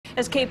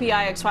As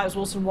KPIX5's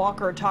Wilson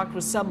Walker talked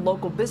with some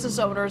local business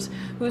owners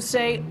who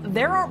say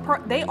they aren't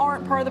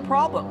part of the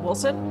problem.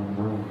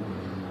 Wilson?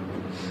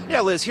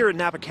 Yeah, Liz, here in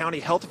Napa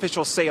County, health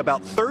officials say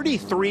about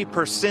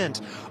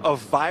 33% of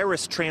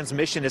virus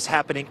transmission is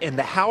happening in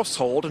the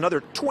household.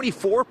 Another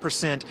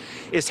 24%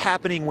 is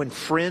happening when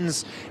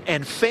friends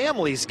and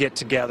families get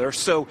together.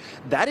 So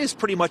that is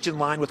pretty much in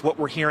line with what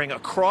we're hearing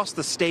across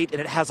the state,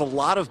 and it has a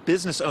lot of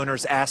business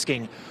owners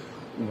asking,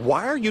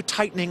 why are you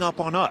tightening up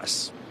on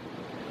us?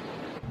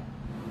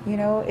 You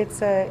know,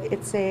 it's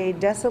a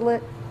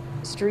desolate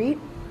street.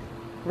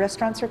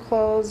 Restaurants are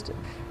closed,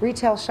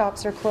 retail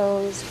shops are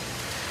closed.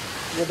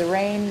 With the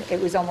rain, it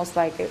was almost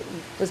like it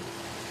was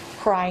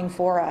crying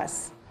for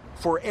us.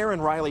 For Aaron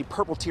Riley,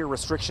 purple tier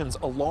restrictions,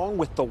 along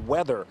with the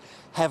weather,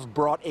 have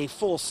brought a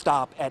full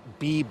stop at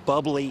B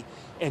Bubbly,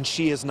 and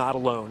she is not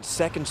alone.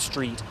 2nd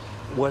Street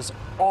was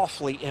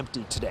awfully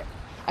empty today.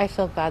 I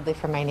feel badly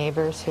for my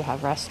neighbors who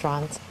have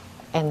restaurants,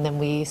 and then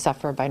we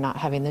suffer by not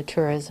having the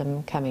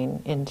tourism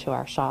coming into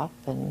our shop.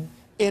 And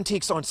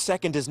Antiques on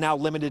 2nd is now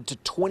limited to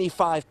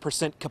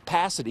 25%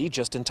 capacity,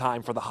 just in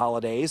time for the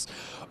holidays.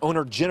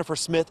 Owner Jennifer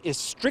Smith is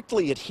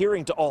strictly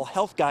adhering to all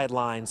health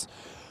guidelines,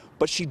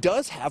 but she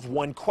does have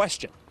one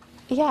question.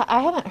 Yeah,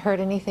 I haven't heard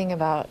anything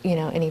about,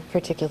 any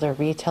particular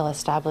retail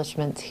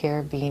establishments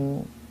here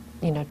being,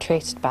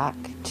 traced back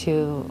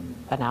to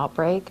an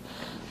outbreak.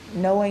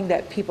 Knowing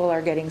that people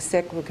are getting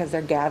sick because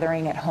they're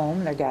gathering at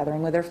home, they're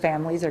gathering with their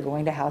families, they're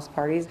going to house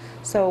parties.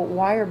 So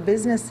why are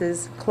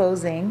businesses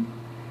closing?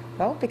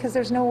 Well, because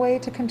there's no way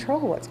to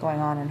control what's going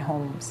on in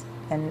homes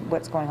and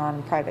what's going on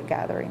in private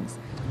gatherings.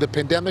 The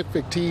pandemic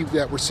fatigue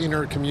that we're seeing in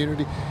our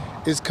community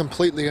is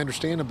completely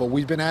understandable.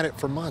 We've been at it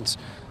for months.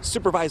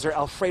 Supervisor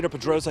Alfredo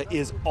Pedroza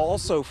is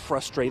also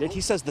frustrated.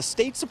 He says the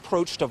state's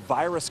approach to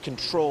virus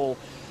control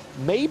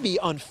may be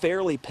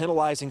unfairly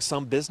penalizing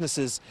some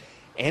businesses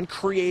and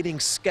creating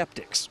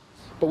skeptics.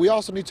 But we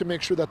also need to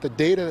make sure that the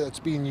data that's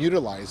being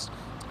utilized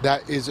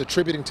that is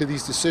attributing to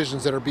these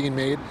decisions that are being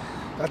made,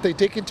 that they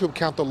take into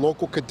account the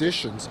local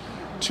conditions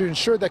to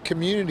ensure that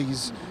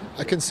communities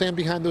can stand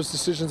behind those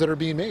decisions that are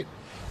being made.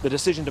 The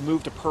decision to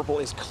move to purple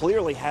is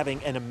clearly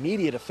having an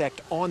immediate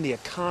effect on the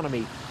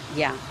economy.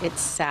 Yeah,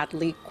 it's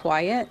sadly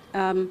quiet.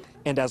 And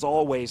as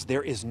always,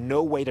 there is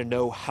no way to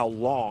know how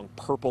long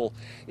purple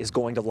is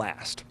going to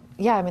last.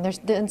 Yeah, I mean, there's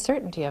the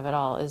uncertainty of it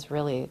all is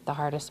really the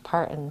hardest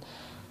part, and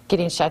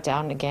getting shut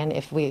down again,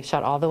 if we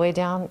shut all the way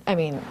down, I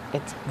mean,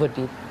 it would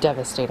be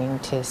devastating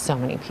to so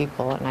many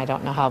people, and I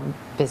don't know how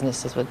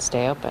businesses would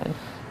stay open.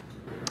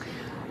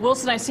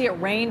 Wilson, I see it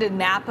rained in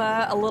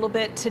Napa a little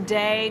bit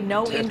today.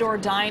 No indoor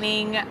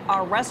dining.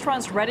 Are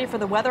restaurants ready for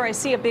the weather? I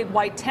see a big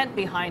white tent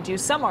behind you.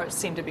 Some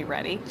seem to be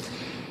ready.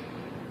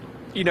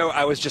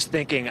 I was just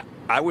thinking,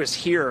 I was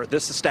here.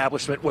 This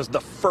establishment was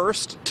the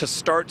first to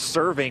start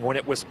serving when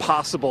it was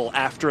possible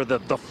after the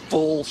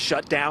full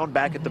shutdown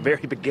back at the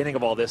very beginning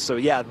of all this. So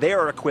yeah, they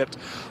are equipped.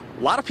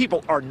 A lot of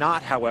people are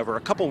not, however. A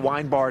couple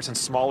wine bars and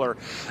smaller,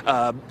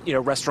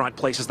 restaurant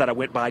places that I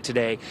went by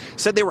today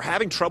said they were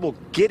having trouble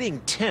getting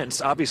tents.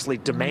 Obviously,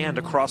 demand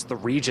across the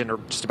region or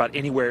just about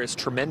anywhere is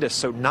tremendous,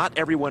 so not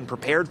everyone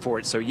prepared for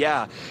it. So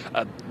yeah,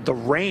 the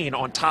rain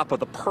on top of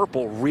the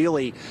purple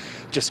really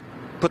just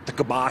put the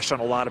kibosh on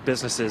a lot of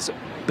businesses.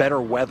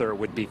 Better weather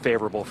would be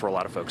favorable for a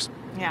lot of folks.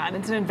 Yeah, and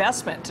it's an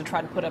investment to try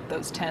to put up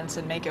those tents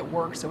and make it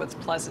work so it's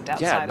pleasant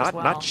outside as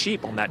well. Yeah, not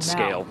cheap on that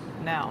scale.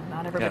 No,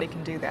 not everybody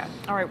can do that.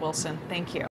 All right, Wilson, thank you.